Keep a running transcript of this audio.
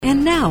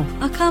Now,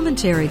 a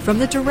commentary from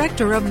the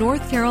director of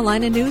North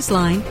Carolina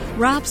Newsline,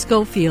 Rob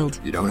Schofield.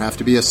 You don't have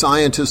to be a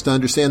scientist to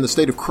understand the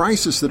state of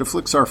crisis that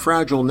afflicts our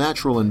fragile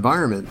natural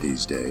environment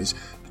these days.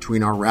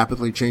 Between our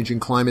rapidly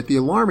changing climate, the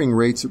alarming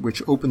rates at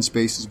which open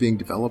space is being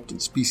developed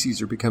and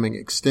species are becoming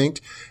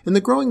extinct, and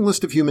the growing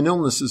list of human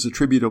illnesses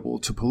attributable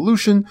to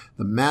pollution,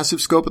 the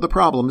massive scope of the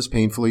problem is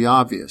painfully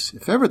obvious.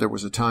 If ever there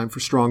was a time for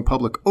strong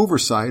public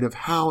oversight of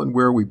how and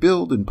where we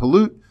build and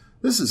pollute,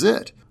 this is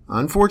it.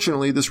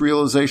 Unfortunately, this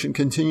realization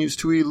continues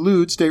to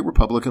elude state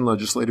Republican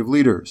legislative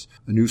leaders.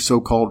 A new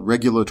so-called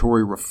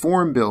regulatory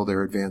reform bill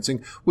they're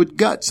advancing would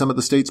gut some of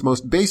the state's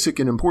most basic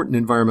and important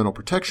environmental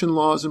protection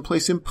laws and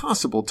place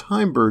impossible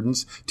time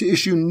burdens to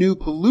issue new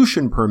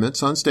pollution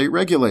permits on state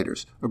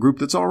regulators, a group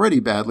that's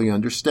already badly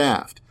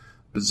understaffed.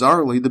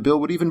 Bizarrely, the bill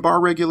would even bar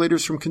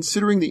regulators from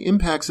considering the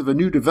impacts of a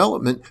new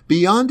development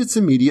beyond its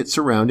immediate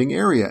surrounding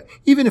area,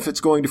 even if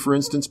it's going to, for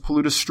instance,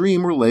 pollute a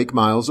stream or lake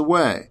miles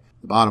away.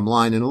 The bottom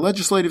line, in a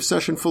legislative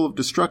session full of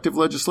destructive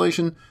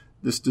legislation,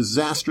 this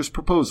disastrous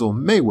proposal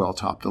may well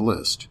top the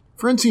list.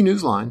 For NC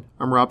Newsline,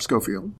 I'm Rob Schofield.